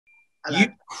You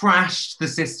crashed the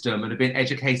system and have been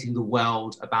educating the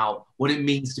world about what it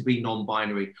means to be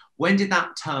non-binary. When did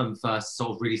that term first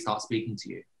sort of really start speaking to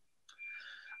you?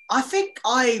 I think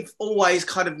I've always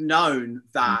kind of known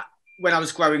that when I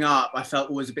was growing up, I felt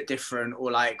always a bit different,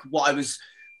 or like what I was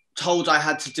told I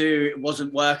had to do, it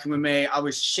wasn't working with me. I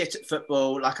was shit at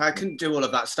football. Like I couldn't do all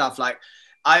of that stuff. Like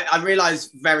I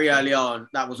realized very early on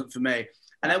that wasn't for me.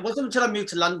 And it wasn't until I moved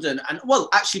to London, and well,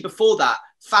 actually before that,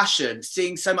 fashion,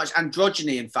 seeing so much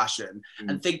androgyny in fashion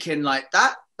and thinking like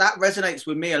that resonates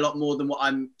with me a lot more than what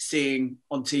I'm seeing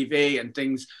on TV and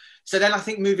things. So then I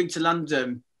think moving to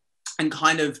London and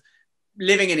kind of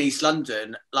living in East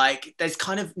London, like there's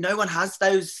kind of, no one has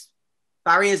those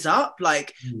barriers up.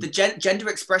 Like the gender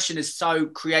expression is so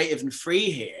creative and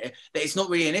free here that it's not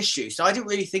really an issue. So I didn't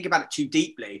really think about it too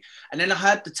deeply. And then I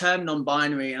heard the term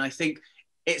non-binary, and I think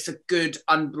it's a good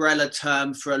umbrella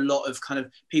term for a lot of kind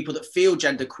of people that feel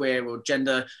genderqueer or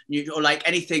gender neutral, or like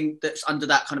anything that's under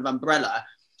that kind of umbrella.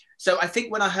 So I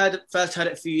think when I first heard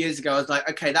it a few years ago, I was like,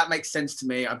 okay, that makes sense to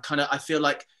me. I feel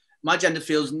like my gender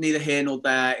feels neither here nor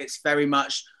there. It's very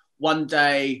much one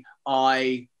day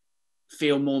I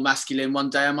feel more masculine,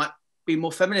 one day I might be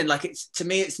more feminine. Like to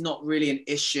me, it's not really an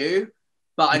issue.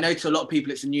 But I know to a lot of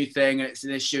people it's a new thing and it's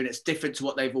an issue and it's different to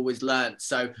what they've always learned.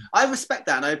 So I respect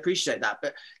that and I appreciate that.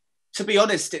 But to be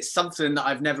honest, it's something that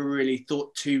I've never really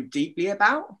thought too deeply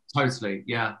about. Totally,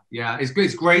 yeah.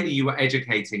 It's great that you were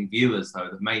educating viewers, though,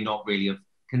 that may not really have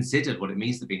considered what it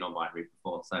means to be non-binary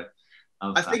before. So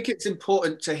I think it's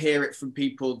important to hear it from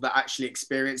people that actually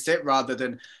experience it, rather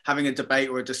than having a debate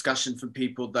or a discussion from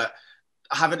people that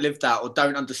haven't lived that or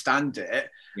don't understand it.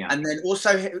 And then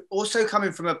also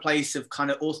coming from a place of kind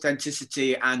of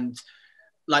authenticity, and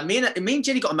like me and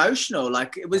Jenny got emotional.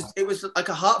 Like it was like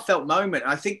a heartfelt moment.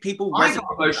 And I think people got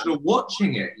emotional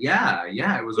watching it.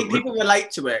 It was. People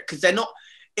relate to it because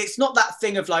it's not that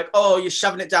thing of like, oh, you're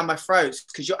shoving it down my throat,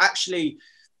 because you're actually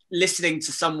listening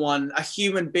to someone, a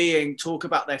human being, talk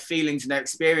about their feelings and their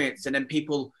experience, and then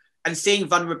seeing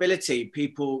vulnerability,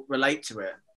 people relate to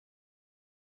it.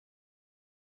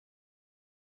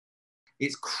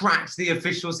 It's cracked the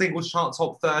official singles chart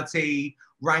top 30,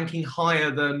 ranking higher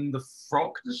than the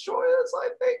Frock Destroyers, I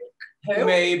think. Who?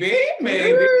 Maybe.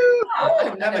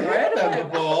 I've never heard of them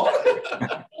before.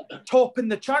 Topping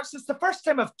the charts. It's the first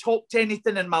time I've topped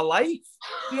anything in my life.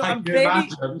 Can you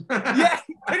imagine? Yeah,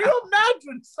 can you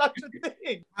imagine such a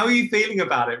thing? How are you feeling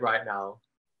about it right now?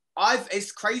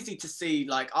 It's crazy to see,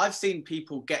 like, I've seen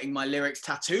people getting my lyrics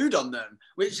tattooed on them,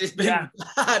 which has been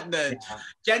madness.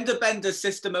 Gender bender,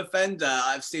 system offender,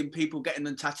 I've seen people getting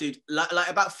them tattooed. Like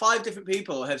about 5 different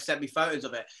people have sent me photos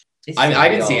of it. I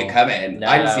didn't see it coming. No.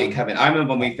 I didn't see it coming. I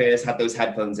remember when we first had those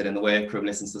headphones in the workroom,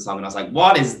 listening to the song, and I was like,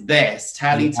 what is this?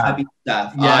 Teletubby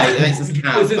stuff. This is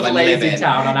camp, this is lazy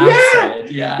town on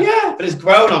acid. Yeah, but it's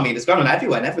grown on me. It's grown on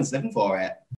everyone. Everyone's living for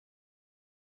it.